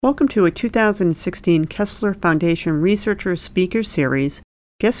Welcome to a 2016 Kessler Foundation Researcher Speaker Series.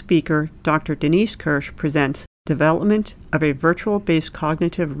 Guest speaker Dr. Denise Kirsch presents Development of a Virtual-Based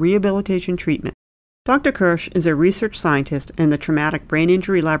Cognitive Rehabilitation Treatment. Dr. Kirsch is a research scientist in the Traumatic Brain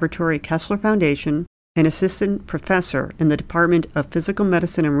Injury Laboratory at Kessler Foundation, an assistant professor in the Department of Physical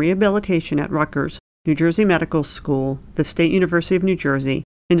Medicine and Rehabilitation at Rutgers, New Jersey Medical School, the State University of New Jersey,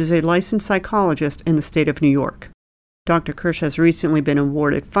 and is a licensed psychologist in the state of New York. Dr. Kirsch has recently been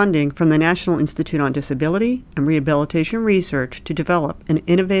awarded funding from the National Institute on Disability and Rehabilitation Research to develop an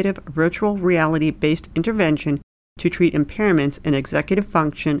innovative virtual reality-based intervention to treat impairments in executive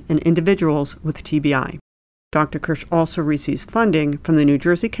function in individuals with TBI. Dr. Kirsch also receives funding from the New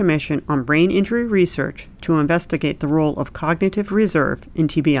Jersey Commission on Brain Injury Research to investigate the role of cognitive reserve in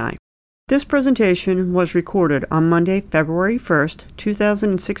TBI. This presentation was recorded on Monday, February 1st,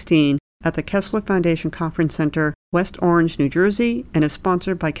 2016, at the Kessler Foundation Conference Center, West Orange, New Jersey, and is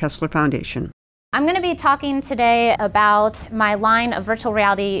sponsored by Kessler Foundation. I'm going to be talking today about my line of virtual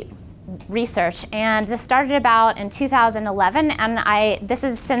reality research, and this started about in 2011, and this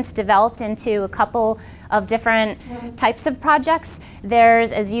has since developed into a couple of different types of projects.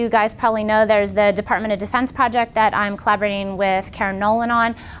 There's, as you guys probably know, there's the Department of Defense project that I'm collaborating with Karen Nolan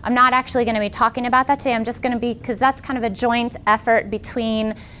on. I'm not actually going to be talking about that today. I'm just going to be, because that's kind of a joint effort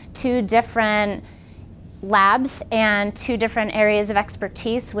between two different labs and two different areas of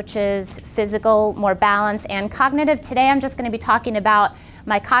expertise, which is physical, more balance, and cognitive. Today I'm just going to be talking about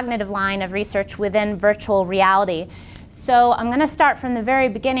my cognitive line of research within virtual reality. So I'm going to start from the very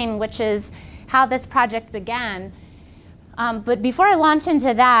beginning, which is how this project began. But before I launch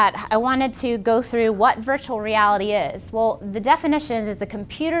into that, I wanted to go through what virtual reality is. Well, the definition is it's a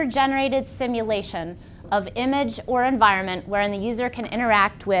computer-generated simulation of image or environment wherein the user can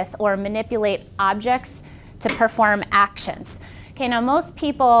interact with or manipulate objects to perform actions. Okay, now most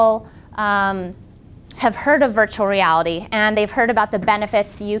people have heard of virtual reality, and they've heard about the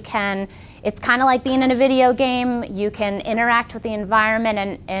benefits. It's kind of like being in a video game. You can interact with the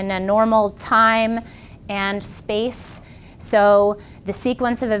environment in a normal time and space. So the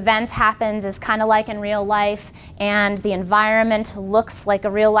sequence of events happens is kind of like in real life, and the environment looks like a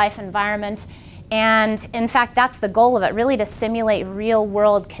real life environment. And in fact, that's the goal of it, really to simulate real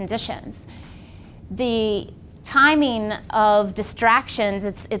world conditions. The timing of distractions,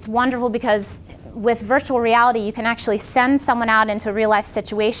 it's wonderful because with virtual reality, you can actually send someone out into a real life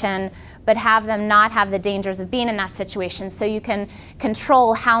situation, but have them not have the dangers of being in that situation. So you can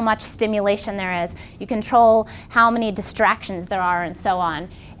control how much stimulation there is. You control how many distractions there are and so on,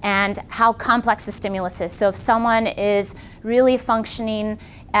 and how complex the stimulus is. So if someone is really functioning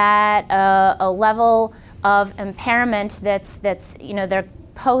at a level of impairment that's they're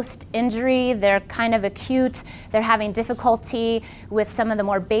post-injury, they're kind of acute, they're having difficulty with some of the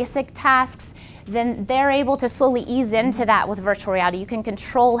more basic tasks, then they're able to slowly ease into that with virtual reality. You can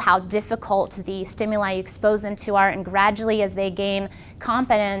control how difficult the stimuli you expose them to are, and gradually as they gain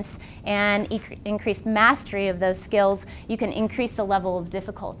competence and increased mastery of those skills, you can increase the level of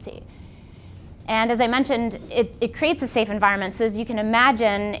difficulty. And as I mentioned, it creates a safe environment. So as you can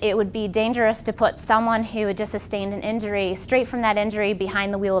imagine, it would be dangerous to put someone who had just sustained an injury straight from that injury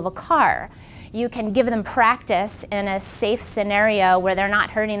behind the wheel of a car. You can give them practice in a safe scenario where they're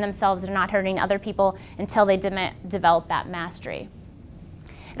not hurting themselves, they're not hurting other people until they develop that mastery.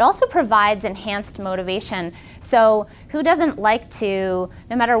 It also provides enhanced motivation. So who doesn't like to,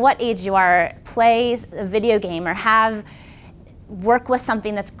 no matter what age you are, play a video game or work with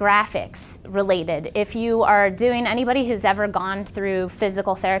something that's graphics related? If you are anybody who's ever gone through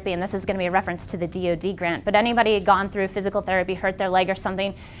physical therapy, and this is going to be a reference to the DoD grant, but anybody gone through physical therapy, hurt their leg or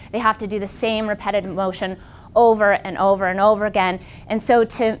something, they have to do the same repetitive motion over and over and over again. And so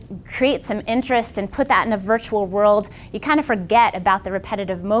to create some interest and put that in a virtual world, you kind of forget about the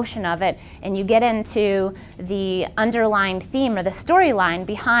repetitive motion of it, and you get into the underlying theme or the storyline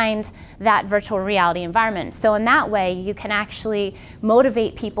behind that virtual reality environment. So in that way, you can actually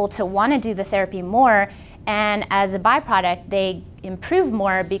motivate people to want to do the therapy more, and as a byproduct, they improve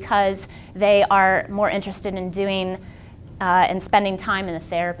more because they are more interested in doing and spending time in the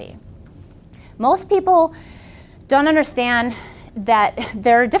therapy. Most people don't understand that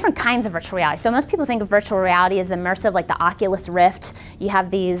there are different kinds of virtual reality. So most people think of virtual reality as immersive, like the Oculus Rift. You have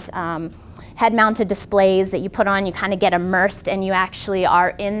these head-mounted displays that you put on, you kind of get immersed, and you actually are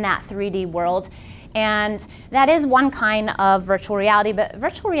in that 3D world. And that is one kind of virtual reality, but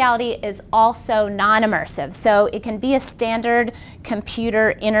virtual reality is also non-immersive. So it can be a standard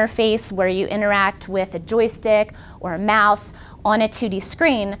computer interface where you interact with a joystick or a mouse on a 2D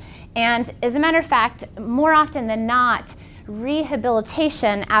screen. And as a matter of fact, more often than not,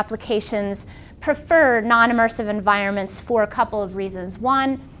 rehabilitation applications prefer non-immersive environments for a couple of reasons.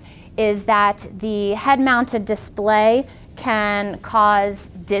 One is that the head-mounted display can cause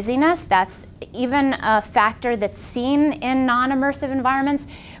dizziness. That's even a factor that's seen in non-immersive environments.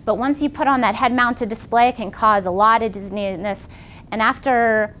 But once you put on that head-mounted display, it can cause a lot of dizziness. And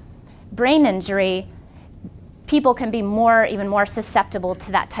after brain injury, people can be even more susceptible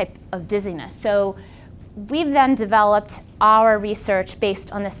to that type of dizziness. So we've then developed our research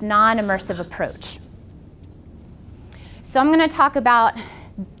based on this non-immersive approach. So I'm going to talk about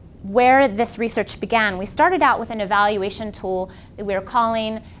where this research began. We started out with an evaluation tool that we were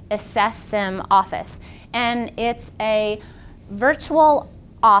calling AssessSim Office. And it's a virtual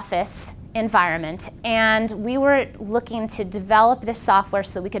office environment. And we were looking to develop this software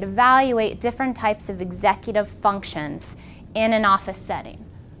so that we could evaluate different types of executive functions in an office setting.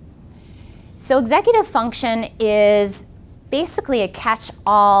 So executive function is basically a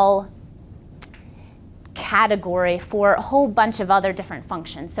catch-all category for a whole bunch of other different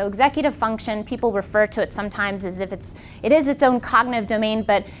functions. So executive function, people refer to it sometimes as if it is its own cognitive domain,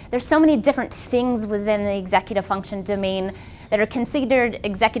 but there's so many different things within the executive function domain that are considered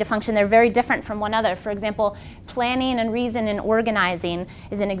executive function. They're very different from one another. For example, planning and reason and organizing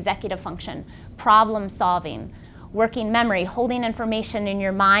is an executive function. Problem solving, working memory, holding information in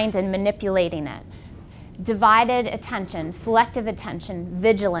your mind and manipulating it. Divided attention, selective attention,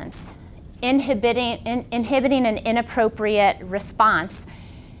 vigilance, inhibiting an inappropriate response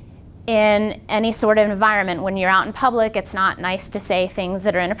in any sort of environment. When you're out in public, it's not nice to say things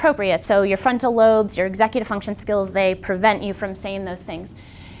that are inappropriate. So your frontal lobes, your executive function skills, they prevent you from saying those things.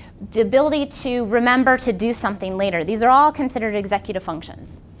 The ability to remember to do something later, these are all considered executive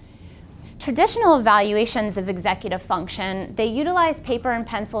functions. Traditional evaluations of executive function, they utilize paper and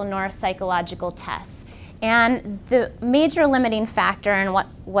pencil neuropsychological tests. And the major limiting factor and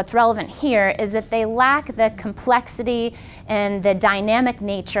what's relevant here is that they lack the complexity and the dynamic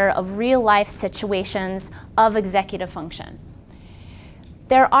nature of real-life situations of executive function.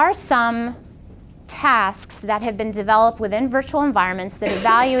 There are some tasks that have been developed within virtual environments that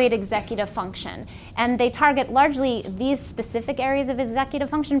evaluate executive function. And they target largely these specific areas of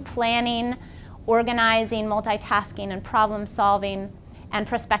executive function: planning, organizing, multitasking, and problem solving, and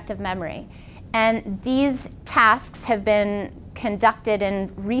prospective memory. And these tasks have been conducted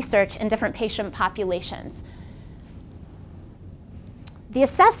in research in different patient populations. The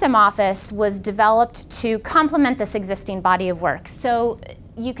AssessSim Office was developed to complement this existing body of work. So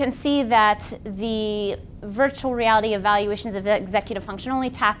you can see that the virtual reality evaluations of executive function only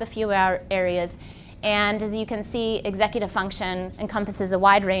tap a few areas. And as you can see, executive function encompasses a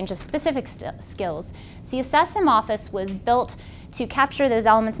wide range of specific skills. So the AssessSim Office was built to capture those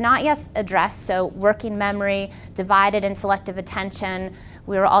elements not yet addressed, so working memory, divided and selective attention.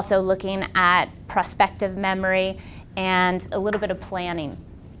 We were also looking at prospective memory and a little bit of planning.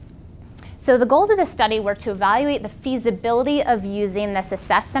 So the goals of the study were to evaluate the feasibility of using this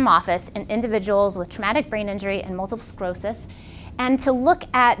AssessSim Office in individuals with traumatic brain injury and multiple sclerosis, and to look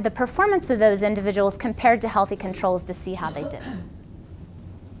at the performance of those individuals compared to healthy controls to see how they did.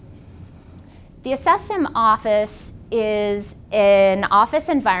 The AssessSim Office is an office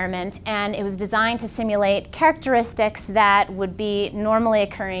environment, and it was designed to simulate characteristics that would be normally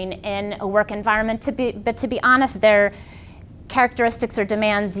occurring in a work environment. But to be honest, they're characteristics or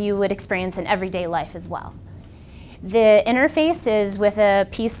demands you would experience in everyday life as well. The interface is with a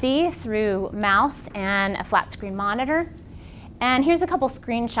PC through mouse and a flat screen monitor. And here's a couple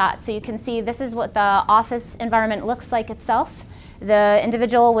screenshots. So you can see this is what the office environment looks like itself. The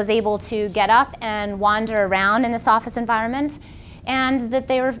individual was able to get up and wander around in this office environment, and that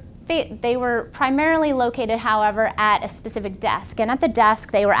they were primarily located, however, at a specific desk. And at the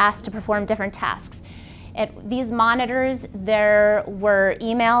desk, they were asked to perform different tasks. At these monitors, there were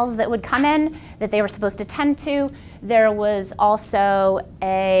emails that would come in that they were supposed to tend to. There was also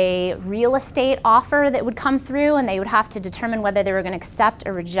a real estate offer that would come through, and they would have to determine whether they were going to accept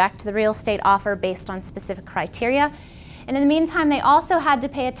or reject the real estate offer based on specific criteria. And in the meantime, they also had to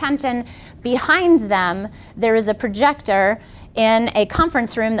pay attention. Behind them, there was a projector in a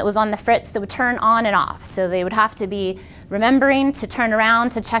conference room that was on the fritz that would turn on and off. So they would have to be remembering to turn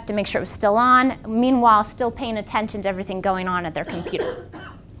around to check to make sure it was still on, meanwhile still paying attention to everything going on at their computer.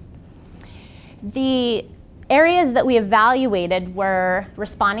 The areas that we evaluated were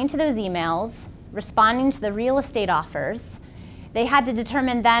responding to those emails, responding to the real estate offers. They had to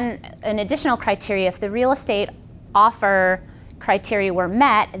determine then an additional criteria. If the real estate offer criteria were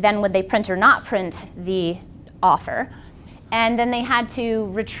met, then would they print or not print the offer? And then they had to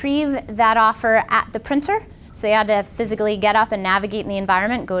retrieve that offer at the printer So they had to physically get up and navigate in the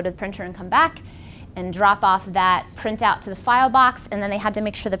environment, go to the printer and come back, and drop off that printout to the file box, and then they had to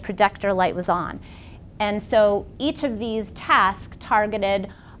make sure the projector light was on. And so each of these tasks targeted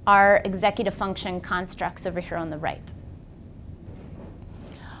our executive function constructs over here on the right.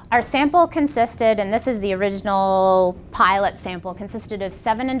 Our sample consisted, and this is the original pilot sample, consisted of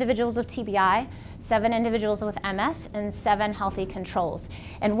 7 individuals with TBI, 7 individuals with MS, and 7 healthy controls.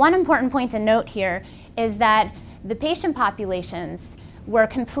 And one important point to note here is that the patient populations were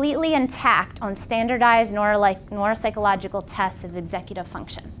completely intact on standardized neuropsychological tests of executive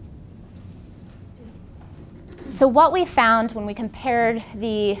function. So what we found when we compared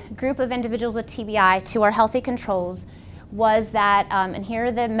the group of individuals with TBI to our healthy controls was that, and here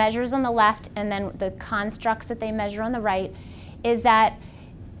are the measures on the left and then the constructs that they measure on the right, is that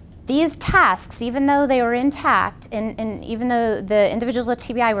these tasks, even though they were intact, and even though the individuals with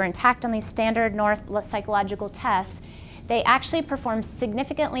TBI were intact on these standard neuropsychological tests, they actually performed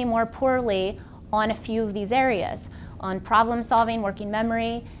significantly more poorly on a few of these areas, on problem solving, working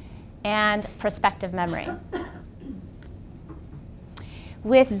memory, and prospective memory.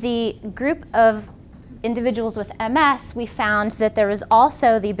 With the group of individuals with MS, we found that there was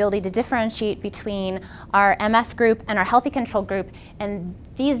also the ability to differentiate between our MS group and our healthy control group, and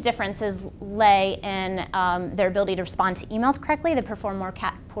these differences lay in their ability to respond to emails correctly. They perform more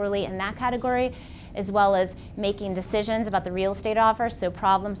poorly in that category, as well as making decisions about the real estate offer, so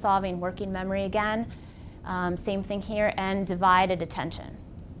problem solving, working memory again, same thing here, and divided attention.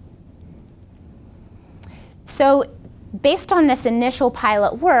 So based on this initial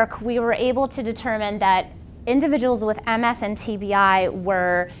pilot work, we were able to determine that individuals with MS and TBI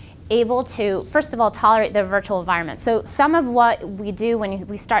were able to, first of all, tolerate the virtual environment. So some of what we do when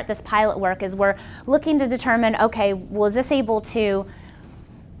we start this pilot work is we're looking to determine, okay, was this able to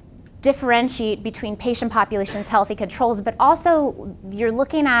differentiate between patient populations, healthy controls, but also you're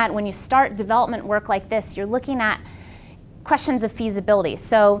looking at, when you start development work like this, you're looking at questions of feasibility.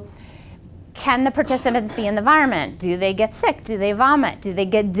 So can the participants be in the environment? Do they get sick? Do they vomit? Do they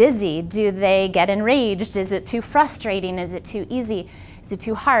get dizzy? Do they get enraged? Is it too frustrating? Is it too easy? Is it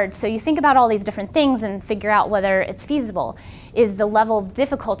too hard? So you think about all these different things and figure out whether it's feasible. Is the level of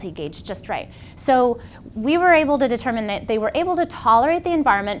difficulty gauged just right? So we were able to determine that they were able to tolerate the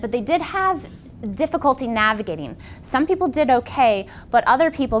environment, but they did have difficulty navigating. Some people did okay, but other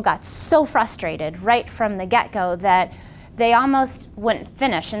people got so frustrated right from the get-go that they almost wouldn't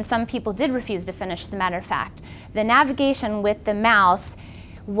finish, and some people did refuse to finish, as a matter of fact. The navigation with the mouse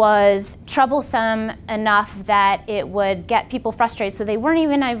was troublesome enough that it would get people frustrated, so they weren't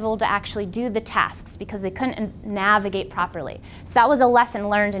even able to actually do the tasks because they couldn't navigate properly. So that was a lesson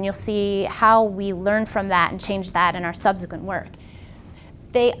learned, and you'll see how we learned from that and changed that in our subsequent work.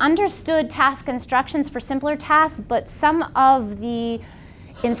 They understood task instructions for simpler tasks, but some of the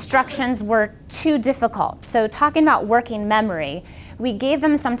instructions were too difficult. So talking about working memory, we gave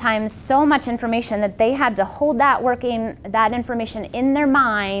them sometimes so much information that they had to hold that information in their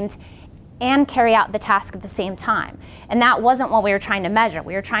mind and carry out the task at the same time. And that wasn't what we were trying to measure.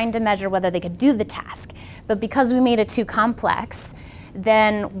 We were trying to measure whether they could do the task. But because we made it too complex,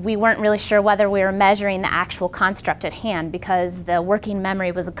 then we weren't really sure whether we were measuring the actual construct at hand, because the working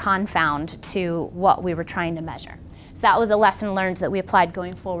memory was a confound to what we were trying to measure. So that was a lesson learned that we applied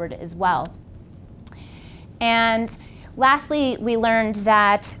going forward as well. And lastly, we learned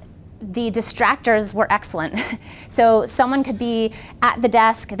that the distractors were excellent. So someone could be at the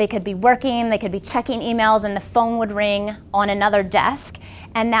desk, they could be working, they could be checking emails, and the phone would ring on another desk,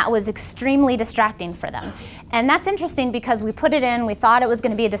 and that was extremely distracting for them. And that's interesting because we put it in, we thought it was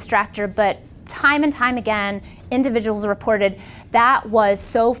going to be a distractor, but time and time again, individuals reported that was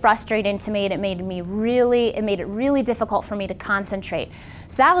so frustrating to me. It made it really difficult for me to concentrate.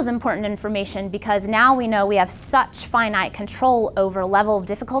 So that was important information, because now we know we have such finite control over level of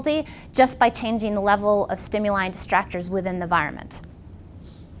difficulty just by changing the level of stimuli and distractors within the environment.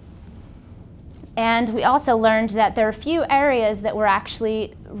 And we also learned that there are a few areas that were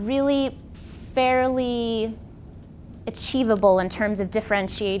actually really fairly achievable in terms of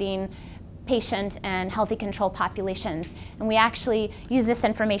differentiating patient and healthy control populations. And we actually use this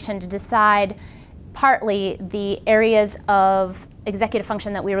information to decide partly the areas of executive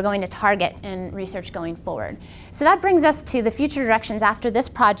function that we were going to target in research going forward. So that brings us to the future directions after this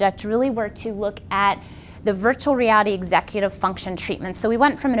project really were to look at the virtual reality executive function treatment. So we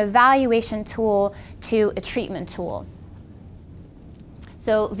went from an evaluation tool to a treatment tool.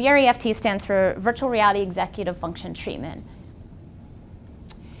 So VREFT stands for Virtual Reality Executive Function Treatment.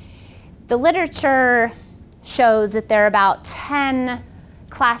 The literature shows that there are about 10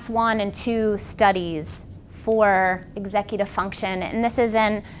 class 1 and 2 studies for executive function, and this is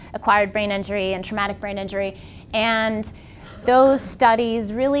in acquired brain injury and traumatic brain injury. And those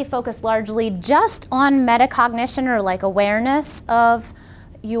studies really focus largely just on metacognition, or like awareness of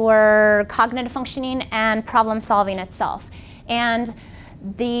your cognitive functioning and problem solving itself. And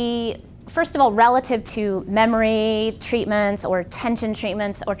first of all, relative to memory treatments or attention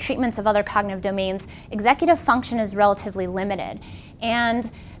treatments or treatments of other cognitive domains, executive function is relatively limited. And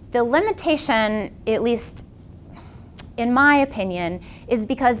the limitation, at least in my opinion, is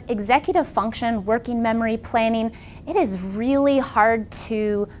because executive function, working memory, planning, it is really hard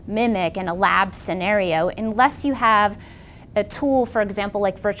to mimic in a lab scenario unless you have a tool, for example,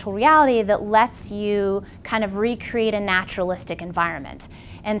 like virtual reality, that lets you kind of recreate a naturalistic environment.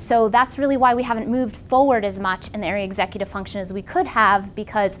 And so that's really why we haven't moved forward as much in the area of executive function as we could have,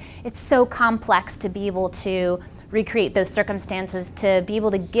 because it's so complex to be able to recreate those circumstances, to be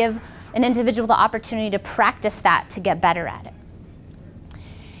able to give an individual the opportunity to practice that to get better at it.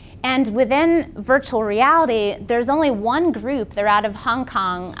 And within virtual reality, there's only one group. They're out of Hong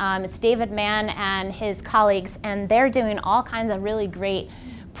Kong. It's David Mann and his colleagues, and they're doing all kinds of really great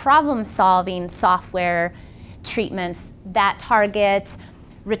problem-solving software treatments that target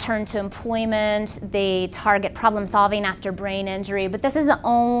return to employment. They target problem-solving after brain injury, but this is the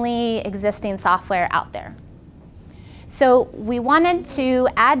only existing software out there. So we wanted to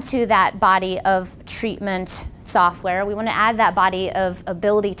add to that body of treatment software. We want to add that body of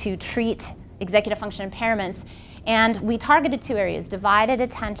ability to treat executive function impairments. And we targeted two areas: divided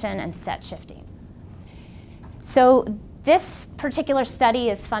attention and set shifting. So this particular study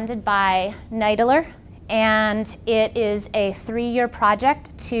is funded by Neidler, and it is a 3-year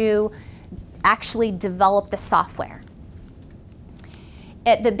project to actually develop the software.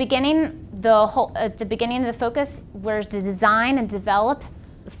 At the beginning, of the focus was to design and develop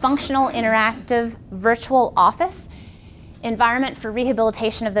a functional, interactive, virtual office environment for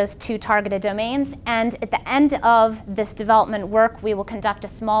rehabilitation of those two targeted domains. And at the end of this development work, we will conduct a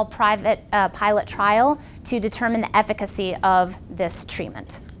small private pilot trial to determine the efficacy of this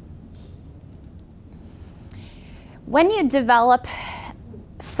treatment. When you develop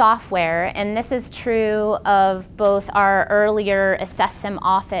software, and this is true of both our earlier AssessSim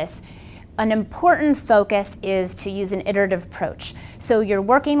office, an important focus is to use an iterative approach. So you're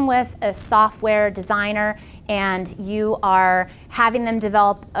working with a software designer and you are having them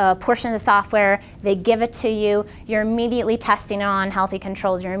develop a portion of the software, they give it to you, you're immediately testing it on healthy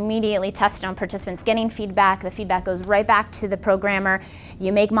controls, you're immediately testing on participants, getting feedback, the feedback goes right back to the programmer,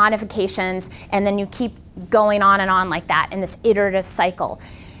 you make modifications, and then you keep going on and on like that in this iterative cycle.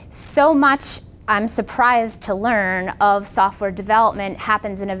 So much, I'm surprised to learn, of software development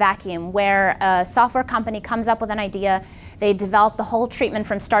happens in a vacuum, where a software company comes up with an idea, they develop the whole treatment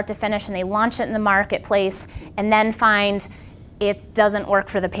from start to finish, and they launch it in the marketplace, and then find it doesn't work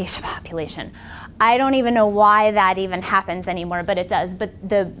for the patient population. I don't even know why that even happens anymore, but it does. But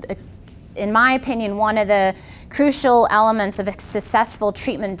in my opinion, one of the crucial elements of a successful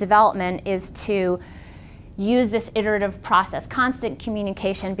treatment development is to use this iterative process, constant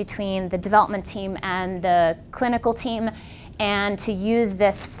communication between the development team and the clinical team, and to use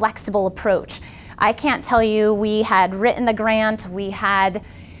this flexible approach. I can't tell you, we had written the grant, we had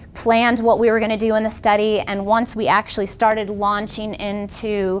planned what we were going to do in the study, and once we actually started launching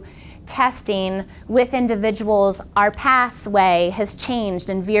into testing with individuals, our pathway has changed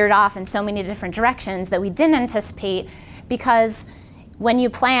and veered off in so many different directions that we didn't anticipate, because when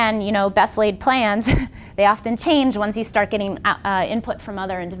you plan, best laid plans, they often change once you start getting input from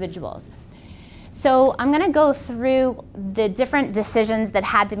other individuals. So I'm going to go through the different decisions that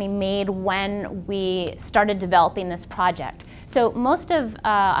had to be made when we started developing this project. So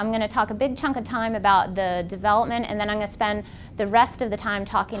I'm going to talk a big chunk of time about the development, and then I'm going to spend the rest of the time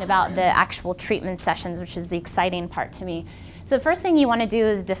talking about the actual treatment sessions, which is the exciting part to me. So the first thing you want to do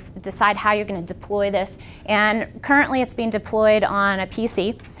is decide how you're going to deploy this. And currently it's being deployed on a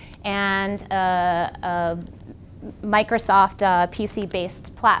PC and a Microsoft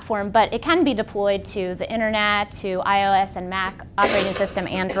PC-based platform, but it can be deployed to the internet, to iOS and Mac operating system,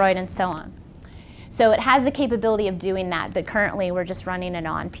 Android, and so on. So it has the capability of doing that, but currently we're just running it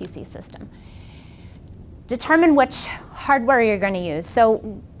on PC system. Determine which hardware you're going to use.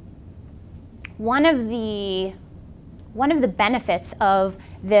 So one of the benefits of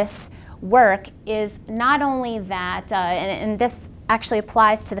this work is not only that, and this actually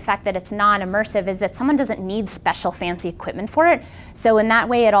applies to the fact that it's non-immersive is that someone doesn't need special fancy equipment for it. So in that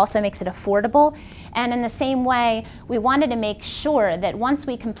way, it also makes it affordable. And in the same way, we wanted to make sure that once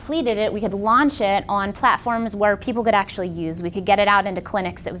we completed it, we could launch it on platforms where people could actually use. We could get it out into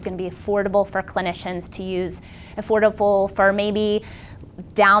clinics. It was going to be affordable for clinicians to use, affordable for maybe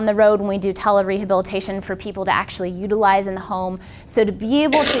down the road when we do telerehabilitation for people to actually utilize in the home. So to be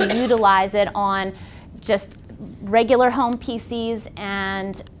able to utilize it on just regular home PCs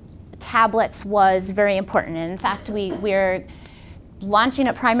and tablets was very important. And in fact, we're launching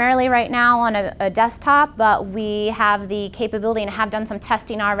it primarily right now on a desktop, but we have the capability and have done some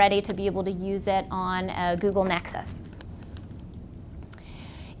testing already to be able to use it on a Google Nexus.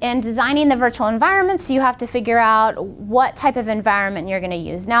 In designing the virtual environments, you have to figure out what type of environment you're going to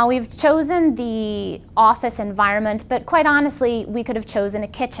use. Now, we've chosen the office environment, but quite honestly, we could have chosen a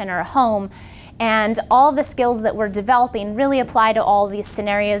kitchen or a home. And all the skills that we're developing really apply to all these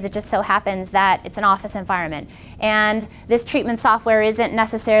scenarios. It just so happens that it's an office environment. And this treatment software isn't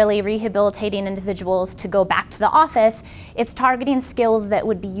necessarily rehabilitating individuals to go back to the office. It's targeting skills that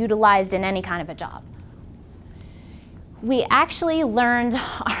would be utilized in any kind of a job. We actually learned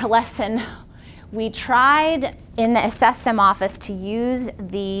our lesson. We tried in the AssessSim office to use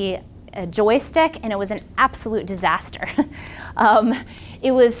the joystick, and it was an absolute disaster.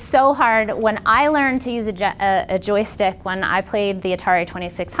 It was so hard. When I learned to use a joystick when I played the Atari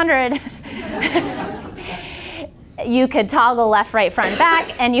 2600, you could toggle left, right, front,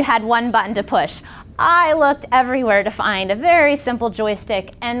 back, and you had one button to push. I looked everywhere to find a very simple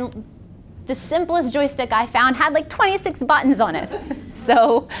joystick, and the simplest joystick I found had like 26 buttons on it.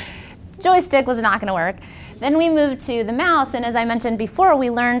 So joystick was not going to work. Then we moved to the mouse, and as I mentioned before, we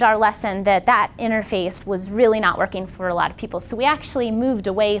learned our lesson that that interface was really not working for a lot of people. So we actually moved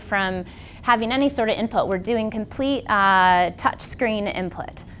away from having any sort of input. We're doing complete touch screen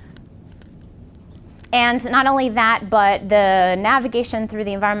input. And not only that, but the navigation through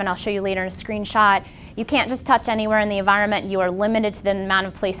the environment, I'll show you later in a screenshot. You can't just touch anywhere in the environment. You are limited to the amount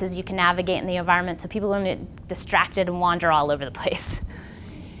of places you can navigate in the environment, so people don't get distracted and wander all over the place.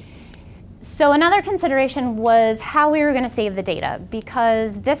 So another consideration was how we were going to save the data,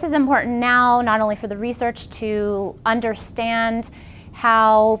 because this is important now, not only for the research to understand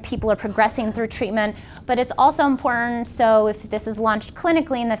how people are progressing through treatment, but it's also important so if this is launched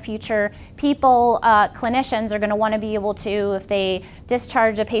clinically in the future, clinicians are going to want to be able to, if they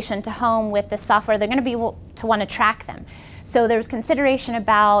discharge a patient to home with this software, they're going to be able to want to track them. So there's consideration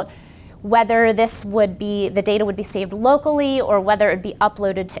about whether the data would be saved locally or whether it would be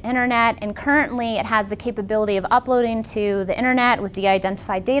uploaded to internet. And currently it has the capability of uploading to the internet with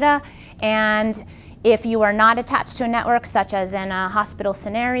de-identified data. And if you are not attached to a network, such as in a hospital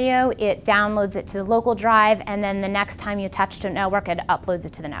scenario, it downloads it to the local drive, and then the next time you attach to a network, it uploads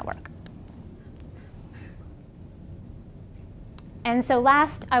it to the network. And so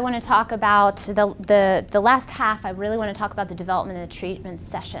last, I want to talk about the last half, I really want to talk about the development of the treatment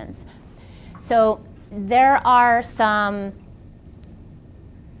sessions. So there are some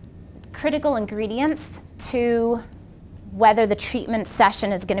critical ingredients to whether the treatment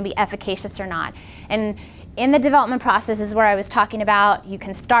session is going to be efficacious or not. And in the development process is where I was talking about you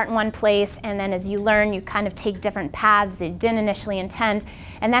can start in one place, and then as you learn, you kind of take different paths that you didn't initially intend.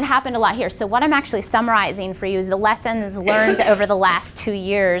 And that happened a lot here. So what I'm actually summarizing for you is the lessons learned over the last 2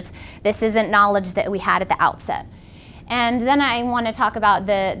 years. This isn't knowledge that we had at the outset. And then I want to talk about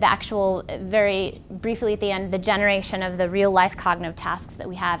the actual, very briefly at the end, the generation of the real-life cognitive tasks that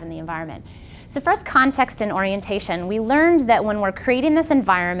we have in the environment. So first, context and orientation. We learned that when we're creating this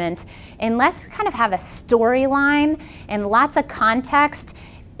environment, unless we kind of have a storyline and lots of context,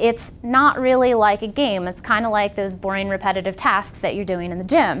 it's not really like a game. It's kind of like those boring, repetitive tasks that you're doing in the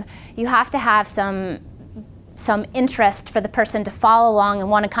gym. You have to have some interest for the person to follow along and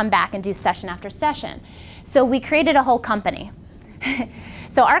want to come back and do session after session. So we created a whole company.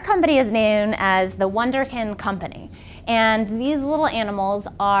 So our company is known as the Wonderkin Company. And these little animals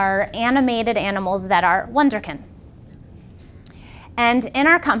are animated animals that are Wonderkin. And in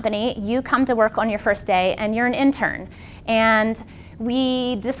our company, you come to work on your first day and you're an intern. And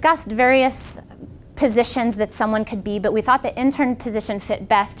we discussed various positions that someone could be, but we thought the intern position fit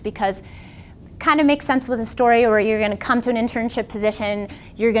best because kind of makes sense with a story where you're going to come to an internship position,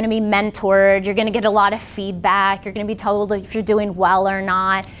 you're going to be mentored, you're going to get a lot of feedback, you're going to be told if you're doing well or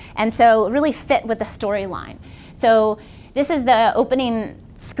not. And so it really fit with the storyline. So This is the opening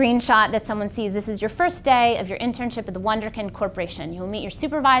screenshot that someone sees. This is your first day of your internship at the Wunderkind Corporation. You'll meet your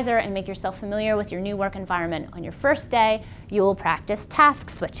supervisor and make yourself familiar with your new work environment. On your first day, you will practice task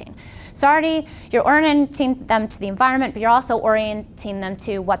switching. So already you're orienting them to the environment, but you're also orienting them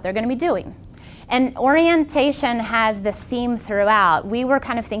to what they're going to be doing. And orientation has this theme throughout. We were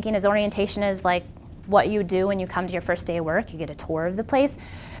kind of thinking as orientation is like what you do when you come to your first day of work. You get a tour of the place.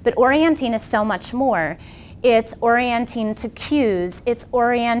 But orienting is so much more. It's orienting to cues. It's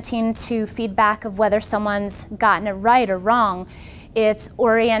orienting to feedback of whether someone's gotten it right or wrong. It's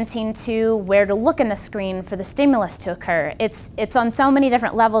orienting to where to look in the screen for the stimulus to occur. It's on so many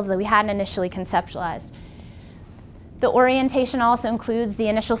different levels that we hadn't initially conceptualized. The orientation also includes the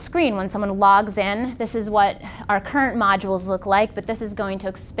initial screen when someone logs in. This is what our current modules look like, but this is going to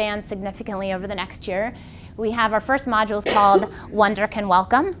expand significantly over the next year. We have our first module is called Wunderkind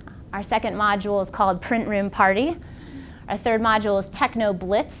Welcome. Our second module is called Print Room Party. Our third module is Techno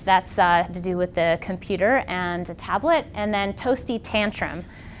Blitz. That's to do with the computer and the tablet. And then Toasty Tantrum.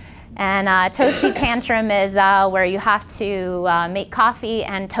 And Toasty Tantrum is where you have to make coffee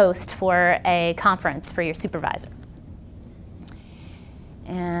and toast for a conference for your supervisor.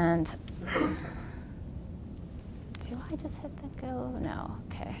 And do I just hit the go? No,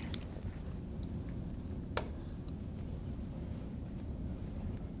 okay.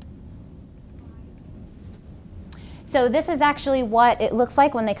 So this is actually what it looks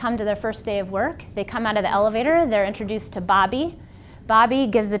like when they come to their first day of work. They come out of the elevator, they're introduced to Bobby. Bobby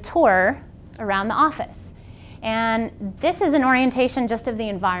gives a tour around the office. And this is an orientation just of the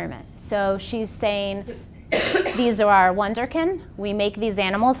environment. So she's saying, these are our Wunderkind. We make these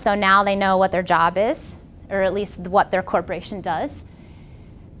animals, so now they know what their job is, or at least what their corporation does.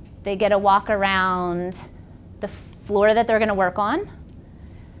 They get a walk around the floor that they're going to work on.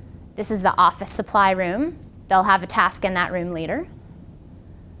 This is the office supply room. They'll have a task in that room later.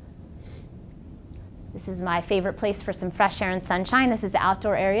 This is my favorite place for some fresh air and sunshine. This is the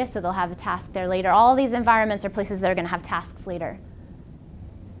outdoor area, so they'll have a task there later. All these environments are places that are going to have tasks later.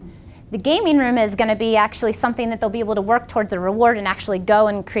 The gaming room is going to be actually something that they'll be able to work towards a reward and actually go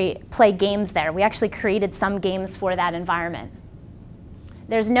and play games there. We actually created some games for that environment.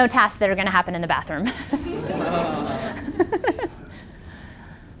 There's no tasks that are going to happen in the bathroom.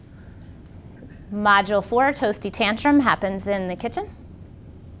 Module 4, Toasty Tantrum, happens in the kitchen.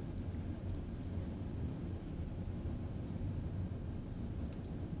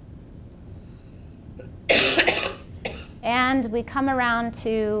 And we come around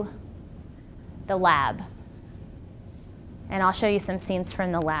to the lab. And I'll show you some scenes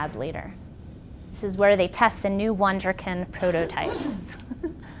from the lab later. This is where they test the new Wunderkind prototypes.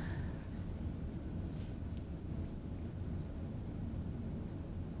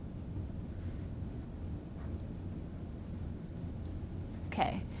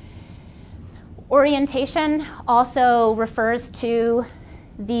 Okay. Orientation also refers to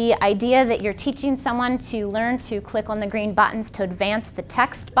the idea that you're teaching someone to learn to click on the green buttons to advance the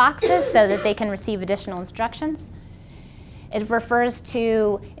text boxes so that they can receive additional instructions. It refers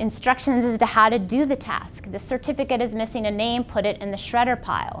to instructions as to how to do the task. The certificate is missing a name, put it in the shredder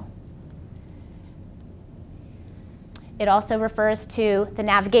pile. It also refers to the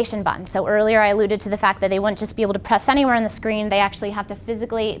navigation button. So earlier I alluded to the fact that they wouldn't just be able to press anywhere on the screen. They actually have to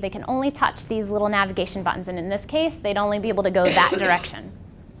physically, they can only touch these little navigation buttons. And in this case, they'd only be able to go that direction.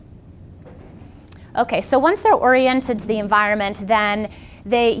 Okay, so once they're oriented to the environment, then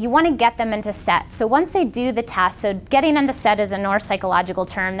you want to get them into set. So once they do the task, so getting into set is a neuropsychological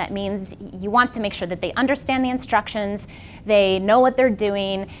term. That means you want to make sure that they understand the instructions, they know what they're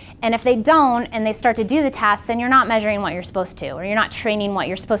doing, and if they don't and they start to do the task, then you're not measuring what you're supposed to, or you're not training what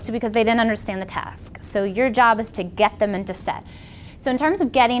you're supposed to because they didn't understand the task. So your job is to get them into set. So in terms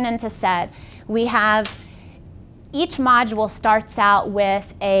of getting into set, we have each module starts out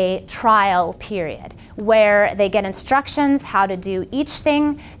with a trial period where they get instructions how to do each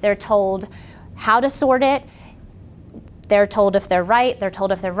thing. They're told how to sort it. They're told if they're right. They're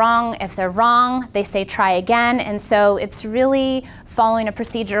told if they're wrong. If they're wrong, they say try again. And so it's really following a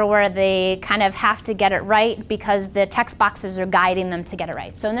procedure where they kind of have to get it right because the text boxes are guiding them to get it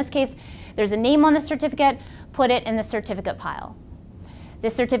right. So in this case, there's a name on the certificate. Put it in the certificate pile.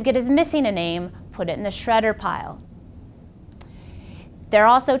 This certificate is missing a name. Put it in the shredder pile. They're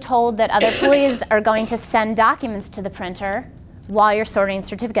also told that other employees are going to send documents to the printer while you're sorting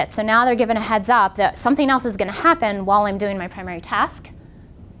certificates. So now they're given a heads up that something else is going to happen while I'm doing my primary task.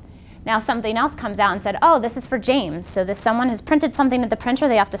 Now something else comes out and said, oh, this is for James. So someone has printed something at the printer.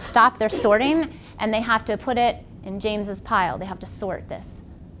 They have to stop their sorting, and they have to put it in James's pile. They have to sort this.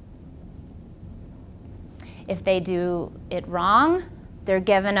 If they do it wrong, they're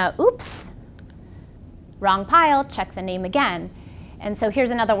given a oops, wrong pile, check the name again. And so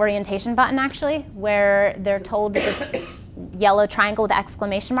here's another orientation button actually, where they're told that this yellow triangle with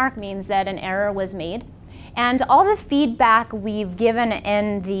exclamation mark means that an error was made. And all the feedback we've given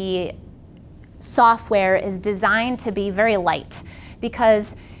in the software is designed to be very light,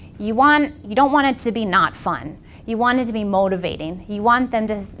 because you don't want it to be not fun. You want it to be motivating. You want them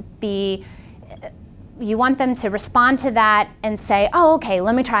to respond to that and say, oh, okay,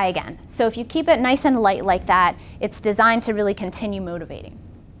 let me try again. So if you keep it nice and light like that, it's designed to really continue motivating.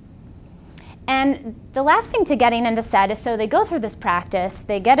 And the last thing to getting into SET is, so they go through this practice,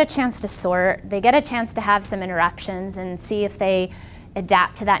 they get a chance to sort, they get a chance to have some interruptions and see if they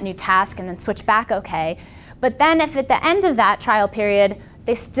adapt to that new task and then switch back okay. But then if at the end of that trial period,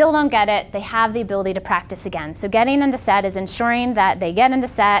 they still don't get it, they have the ability to practice again. So getting into SET is ensuring that they get into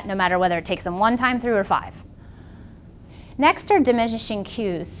SET no matter whether it takes them 1 time through or 5. Next are diminishing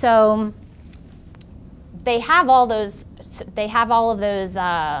cues. So they have all of those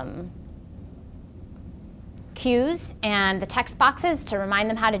cues and the text boxes to remind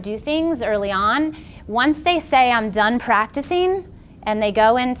them how to do things early on. Once they say, I'm done practicing, and they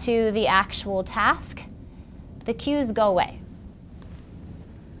go into the actual task, the cues go away.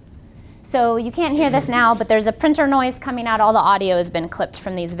 So you can't hear this now, but there's a printer noise coming out. All the audio has been clipped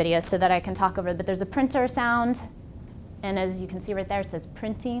from these videos so that I can talk over it. But there's a printer sound, and as you can see right there, it says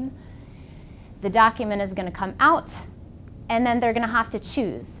printing. The document is going to come out, and then they're going to have to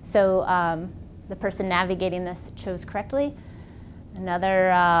choose. So the person navigating this chose correctly.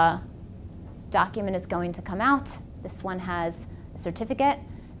 Another document is going to come out. This one has a certificate,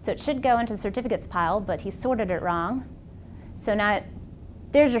 so it should go into the certificates pile, but he sorted it wrong. So now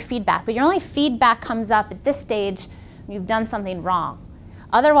there's your feedback, but your only feedback comes up at this stage when you've done something wrong.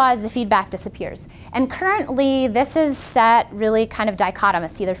 Otherwise, the feedback disappears. And currently, this is set really kind of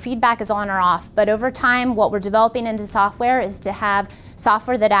dichotomous. Either feedback is on or off, but over time, what we're developing into software is to have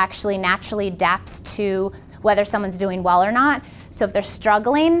software that actually naturally adapts to whether someone's doing well or not. So if they're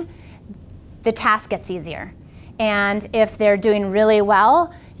struggling, the task gets easier. And if they're doing really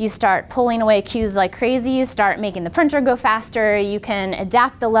well, you start pulling away cues like crazy, you start making the printer go faster, you can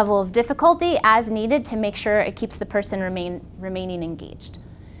adapt the level of difficulty as needed to make sure it keeps the person remaining engaged.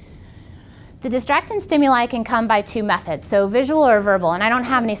 The distracting stimuli can come by 2 methods, so visual or verbal, and I don't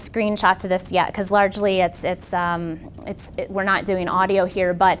have any screenshots of this yet because largely we're not doing audio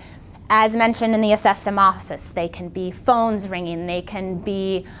here, but as mentioned in the assess office, they can be phones ringing, they can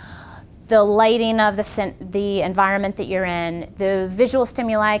be the lighting of the environment that you're in. The visual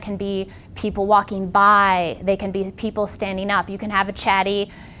stimuli can be people walking by. They can be people standing up. You can have a chatty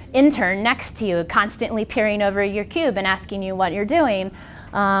intern next to you constantly peering over your cube and asking you what you're doing.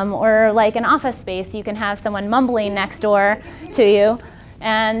 Or like an office space, you can have someone mumbling next door to you.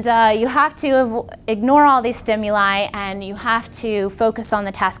 And you have to ignore all these stimuli, and you have to focus on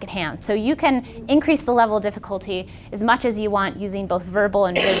the task at hand. So you can increase the level of difficulty as much as you want using both verbal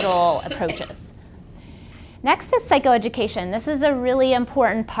and visual approaches. Next is psychoeducation. This is a really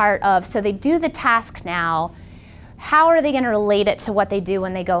important part of, so they do the task now, how are they going to relate it to what they do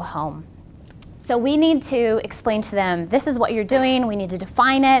when they go home? So we need to explain to them, this is what you're doing, we need to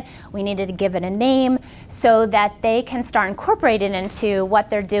define it, we need to give it a name so that they can start incorporating it into what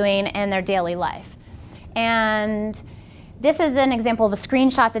they're doing in their daily life. And this is an example of a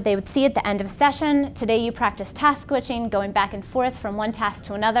screenshot that they would see at the end of a session. Today you practice task switching, going back and forth from one task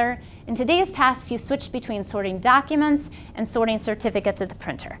to another. In today's tasks, you switch between sorting documents and sorting certificates at the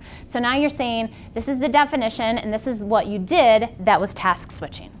printer. So now you're saying, this is the definition and this is what you did that was task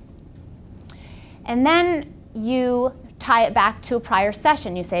switching. And then you tie it back to a prior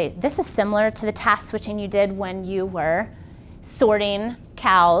session. You say, this is similar to the task switching you did when you were sorting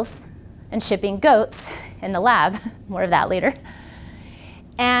cows and shipping goats in the lab. More of that later.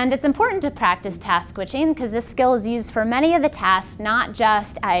 And it's important to practice task switching because this skill is used for many of the tasks, not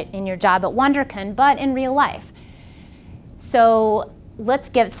just in your job at WonderCon, but in real life. So let's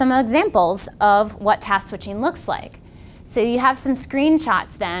give some examples of what task switching looks like. So you have some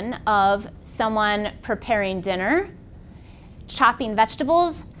screenshots then of someone preparing dinner, chopping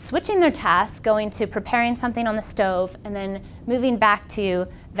vegetables, switching their task, going to preparing something on the stove, and then moving back to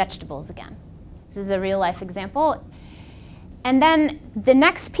vegetables again. This is a real life example. And then the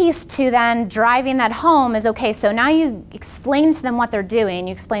next piece to then driving that home is, okay, so now you explain to them what they're doing,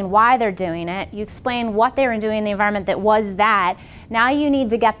 you explain why they're doing it, you explain what they were doing in the environment that was that. Now you need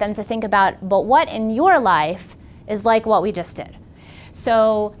to get them to think about, but what in your life is like what we just did?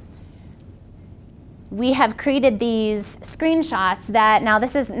 So we have created these screenshots that, now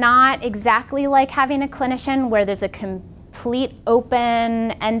this is not exactly like having a clinician where there's a complete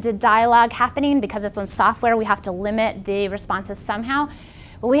open-ended dialogue happening. Because it's on software, we have to limit the responses somehow.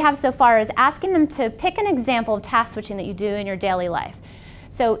 What we have so far is asking them to pick an example of task switching that you do in your daily life.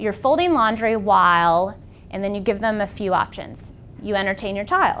 So you're folding laundry while, and then you give them a few options. You entertain your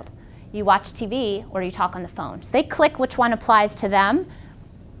child, you watch TV, or you talk on the phone. So they click which one applies to them.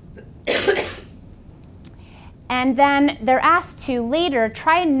 And then they're asked to later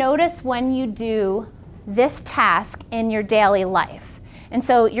try and notice when you do this task in your daily life. And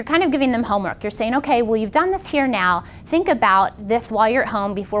so you're kind of giving them homework. You're saying, okay, well, you've done this here now. Think about this while you're at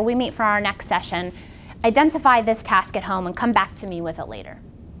home before we meet for our next session. Identify this task at home and come back to me with it later.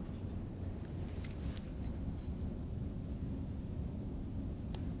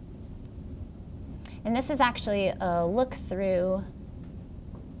 And this is actually a look through.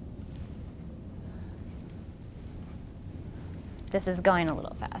 This is going a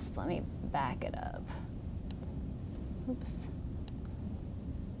little fast. Let me back it up. Oops.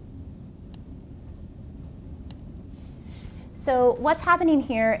 So what's happening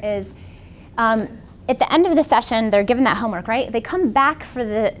here is at the end of the session, they're given that homework, right? They come back for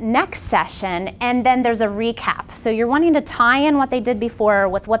the next session, and then there's a recap. So you're wanting to tie in what they did before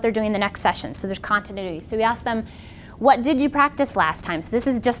with what they're doing the next session. So there's continuity. So we ask them, what did you practice last time? So this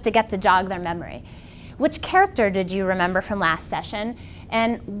is just to get to jog their memory. Which character did you remember from last session?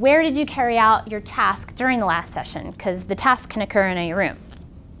 And where did you carry out your task during the last session? Because the task can occur in any room.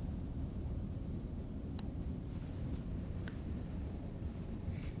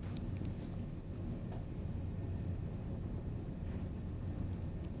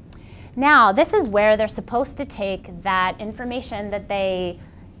 Now, this is where they're supposed to take that information that they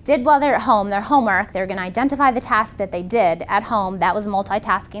did while they're at home, their homework. They're going to identify the task that they did at home. That was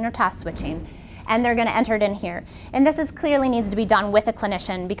multitasking or task switching. And they're going to enter it in here. And this is clearly needs to be done with a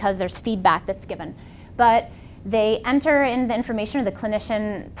clinician because there's feedback that's given. But they enter in the information, or the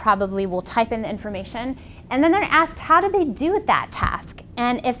clinician probably will type in the information, and then they're asked, how did they do at that task?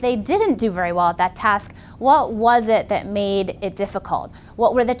 And if they didn't do very well at that task, what was it that made it difficult?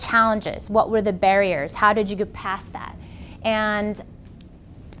 What were the challenges? What were the barriers? How did you get past that? And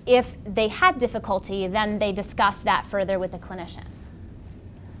if they had difficulty, then they discuss that further with the clinician.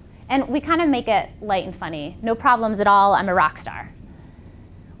 And we kind of make it light and funny. No problems at all, I'm a rock star.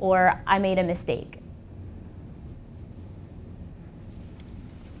 Or I made a mistake.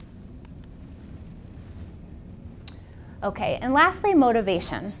 Okay, and lastly,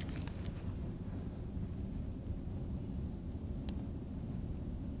 motivation.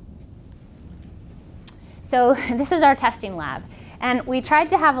 So this is our testing lab. And we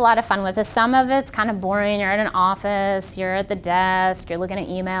tried to have a lot of fun with this. Some of it's kind of boring. You're at an office, you're at the desk, you're looking at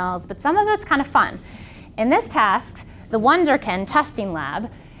emails, but some of it's kind of fun. In this task, the Wunderkind testing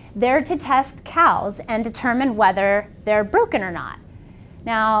lab, they're to test cows and determine whether they're broken or not.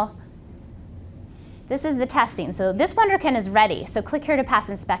 Now, this is the testing. So this Wunderkind is ready. So click here to pass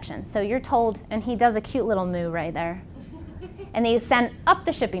inspection. So you're told, and he does a cute little moo right there. And they send up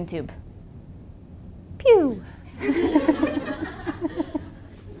the shipping tube. Pew!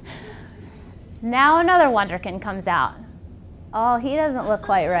 Now another Wunderkind comes out. Oh, he doesn't look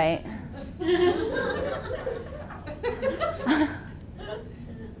quite right.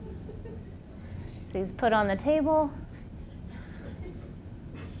 So he's put on the table.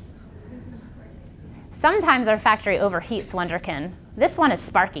 Sometimes our factory overheats Wunderkind. This one is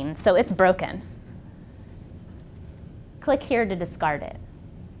sparking, so it's broken. Click here to discard it.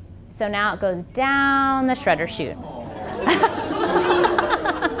 So now it goes down the shredder chute.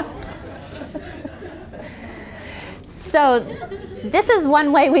 So this is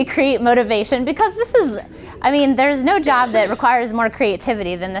one way we create motivation, because this is, I mean, there's no job that requires more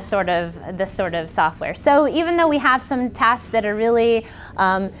creativity than this sort of software. So even though we have some tasks that are really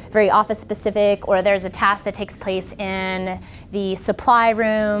very office specific, or there's a task that takes place in the supply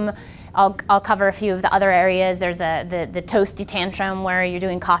room, I'll cover a few of the other areas. There's the toasty tantrum where you're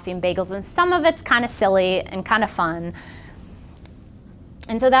doing coffee and bagels, and some of it's kind of silly and kind of fun.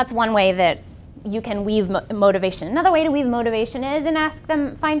 And so that's one way that you can weave motivation. Another way to weave motivation is and ask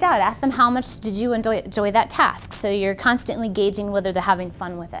them how much did you enjoy that task? So you're constantly gauging whether they're having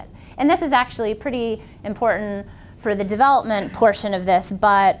fun with it. And this is actually pretty important for the development portion of this,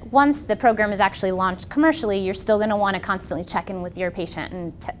 but once the program is actually launched commercially, you're still going to want to constantly check in with your patient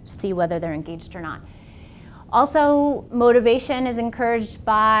and see whether they're engaged or not. Also, motivation is encouraged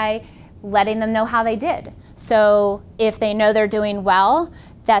by letting them know how they did. So if they know they're doing well,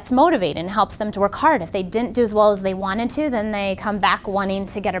 that's motivating and helps them to work hard. If they didn't do as well as they wanted to, then they come back wanting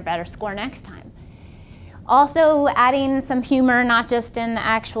to get a better score next time. Also adding some humor, not just in the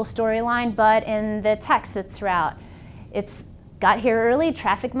actual storyline, but in the text that's throughout. It's got here early,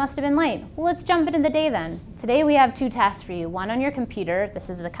 traffic must have been late. Well, let's jump into the day then. Today we have 2 tasks for you. One on your computer, this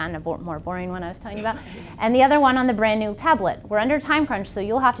is the kind of more boring one I was telling you about, and the other one on the brand new tablet. We're under time crunch, so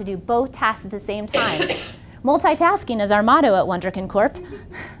you'll have to do both tasks at the same time. Multitasking is our motto at Wunderkind Corp.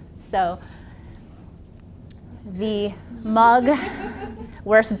 So, the mug,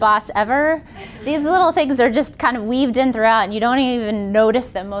 worst boss ever. These little things are just kind of weaved in throughout, and you don't even notice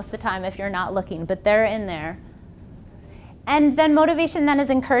them most of the time if you're not looking, but they're in there. And then motivation then is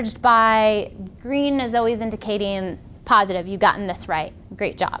encouraged by green is always indicating positive, you've gotten this right,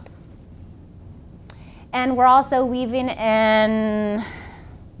 great job. And we're also weaving in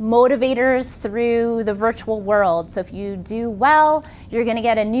motivators through the virtual world. So if you do well, you're going to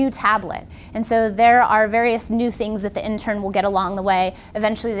get a new tablet. And so there are various new things that the intern will get along the way.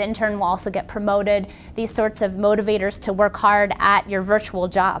 Eventually the intern will also get promoted. These sorts of motivators to work hard at your virtual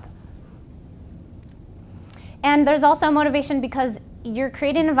job. And there's also motivation because you're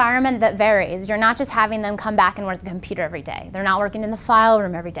creating an environment that varies. You're not just having them come back and work at the computer every day. They're not working in the file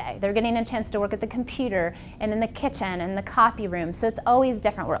room every day. They're getting a chance to work at the computer and in the kitchen and the copy room. So it's always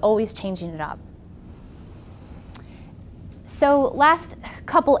different. We're always changing it up. So last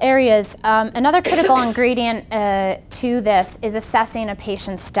couple areas, another critical ingredient to this is assessing a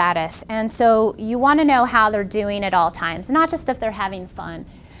patient's status. And so you want to know how they're doing at all times, not just if they're having fun.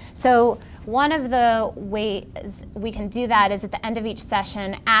 So one of the ways we can do that is at the end of each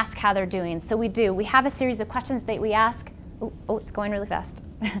session, ask how they're doing. So we do. We have a series of questions that we ask. Oh, it's going really fast.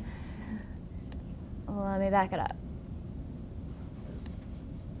 Let me back it up.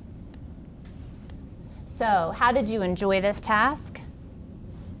 So, how did you enjoy this task?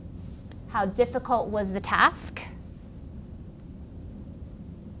 How difficult was the task?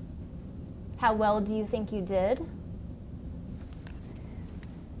 How well do you think you did?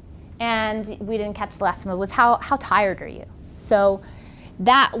 And we didn't catch the last one, was how tired are you? So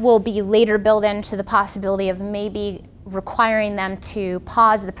that will be later built into the possibility of maybe requiring them to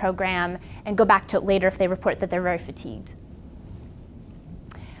pause the program and go back to it later if they report that they're very fatigued.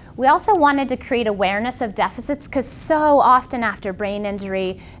 We also wanted to create awareness of deficits because so often after brain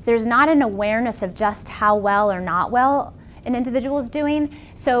injury, there's not an awareness of just how well or not well an individual is doing.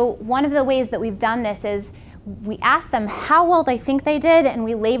 So one of the ways that we've done this is we ask them how well they think they did, and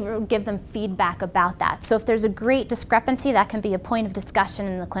we later give them feedback about that. So if there's a great discrepancy, that can be a point of discussion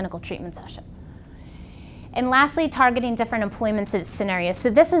in the clinical treatment session. And lastly, targeting different employment scenarios. So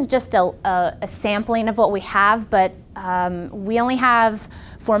this is just a sampling of what we have, but we only have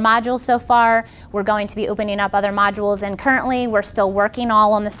 4 modules so far. We're going to be opening up other modules, and currently we're still working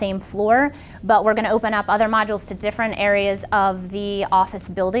all on the same floor, but we're going to open up other modules to different areas of the office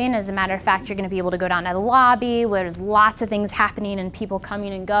building. As a matter of fact, you're going to be able to go down to the lobby where there's lots of things happening and people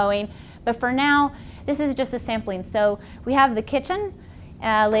coming and going. But for now, this is just a sampling. So we have the kitchen.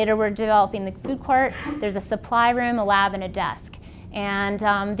 Later we're developing the food court. There's a supply room, a lab, and a desk.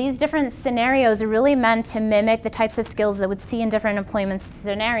 And these different scenarios are really meant to mimic the types of skills that would see in different employment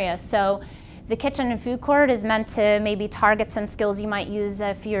scenarios. So the kitchen and food court is meant to maybe target some skills you might use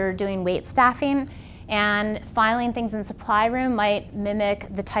if you're doing wait staffing. And filing things in supply room might mimic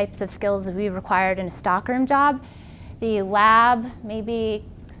the types of skills that we required in a stockroom job. The lab, maybe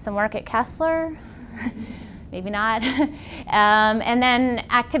some work at Kessler. Maybe not. And then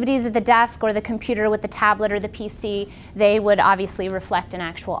activities at the desk or the computer with the tablet or the PC, they would obviously reflect an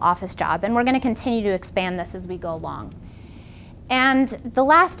actual office job. And we're going to continue to expand this as we go along. And the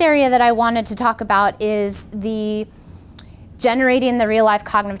last area that I wanted to talk about is the generating the real-life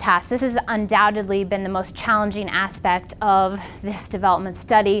cognitive tasks. This has undoubtedly been the most challenging aspect of this development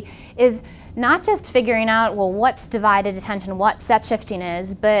study, is not just figuring out, well, what's divided attention, what set shifting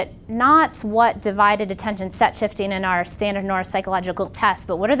is, but not what divided attention set shifting in our standard neuropsychological tests,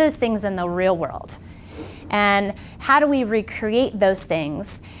 but what are those things in the real world? And how do we recreate those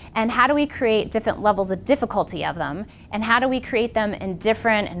things? And how do we create different levels of difficulty of them? And how do we create them in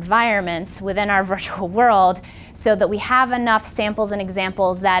different environments within our virtual world so that we have enough samples and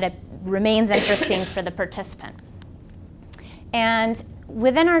examples that it remains interesting for the participant? And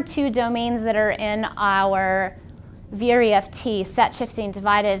within our 2 domains that are in our VREFT, set shifting,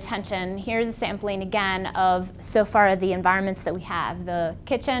 divided attention, here's a sampling again of so far the environments that we have, the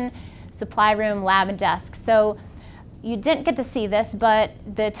kitchen, supply room, lab, and desk. So you didn't get to see this, but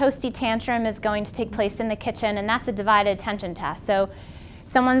the toasty tantrum is going to take place in the kitchen, and that's a divided attention task. So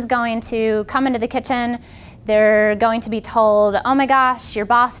someone's going to come into the kitchen, They're going to be told, oh my gosh, your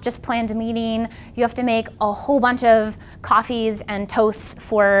boss just planned a meeting. You have to make a whole bunch of coffees and toasts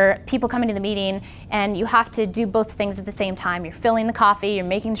for people coming to the meeting, and you have to do both things at the same time. You're filling the coffee, you're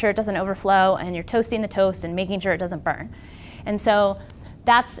making sure it doesn't overflow, and you're toasting the toast and making sure it doesn't burn. And so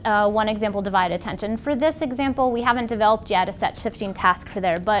that's one example, divided attention. For this example, we haven't developed yet a set shifting task for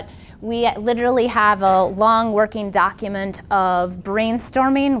there, but we literally have a long working document of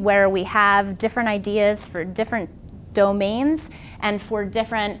brainstorming where we have different ideas for different domains and for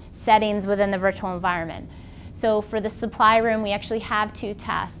different settings within the virtual environment. So for the supply room, we actually have 2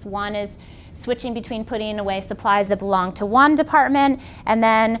 tasks. One is switching between putting away supplies that belong to one department, and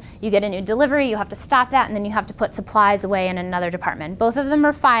then you get a new delivery, you have to stop that, and then you have to put supplies away in another department. Both of them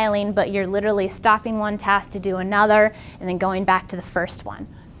are filing, but you're literally stopping one task to do another, and then going back to the first one.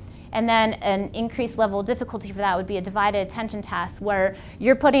 And then an increased level of difficulty for that would be a divided attention task where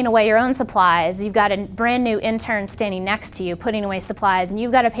you're putting away your own supplies, you've got a brand new intern standing next to you putting away supplies, and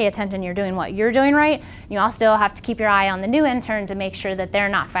you've got to pay attention you're doing what you're doing right. You also have to keep your eye on the new intern to make sure that they're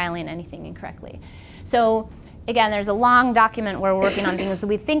not filing anything incorrectly. So again, there's a long document where we're working on things.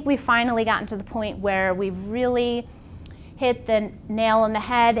 We think we've finally gotten to the point where we've really hit the nail on the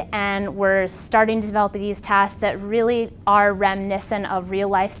head, and we're starting to develop these tasks that really are reminiscent of real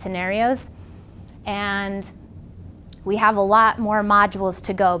life scenarios. And we have a lot more modules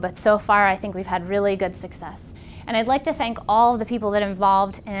to go, but so far I think we've had really good success. And I'd like to thank all of the people that are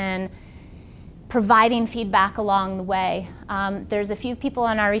involved in providing feedback along the way. There's a few people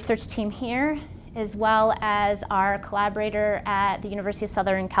on our research team here, as well as our collaborator at the University of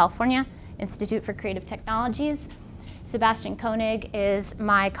Southern California Institute for Creative Technologies. Sebastian Koenig is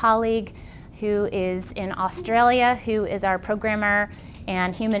my colleague who is in Australia, who is our programmer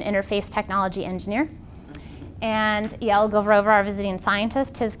and human interface technology engineer. And Yael Govarova, our visiting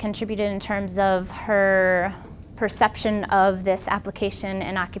scientist, has contributed in terms of her perception of this application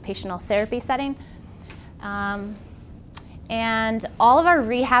in occupational therapy setting. And all of our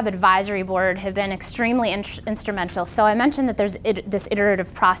rehab advisory board have been extremely instrumental. So I mentioned that there's this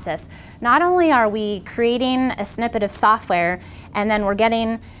iterative process. Not only are we creating a snippet of software, and then we're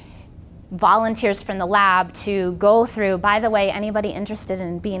getting volunteers from the lab to go through, by the way, anybody interested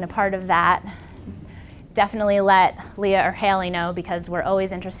in being a part of that, definitely let Leah or Haley know, because we're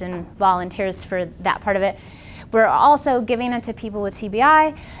always interested in volunteers for that part of it. We're also giving it to people with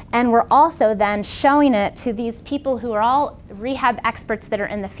TBI, and we're also then showing it to these people who are all rehab experts that are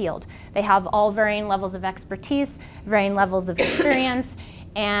in the field. They have all varying levels of expertise, varying levels of experience,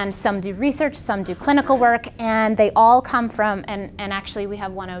 and some do research, some do clinical work, and they all come from, and actually we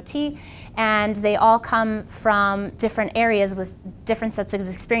have one OT, and they all come from different areas with different sets of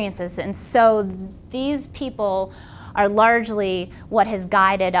experiences. And so these people are largely what has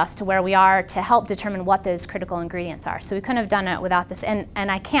guided us to where we are to help determine what those critical ingredients are. So we couldn't have done it without this. And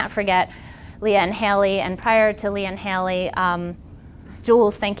I can't forget Leah and Haley, and prior to Leah and Haley,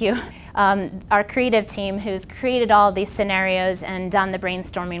 Jules, thank you, our creative team who's created all these scenarios and done the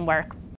brainstorming work.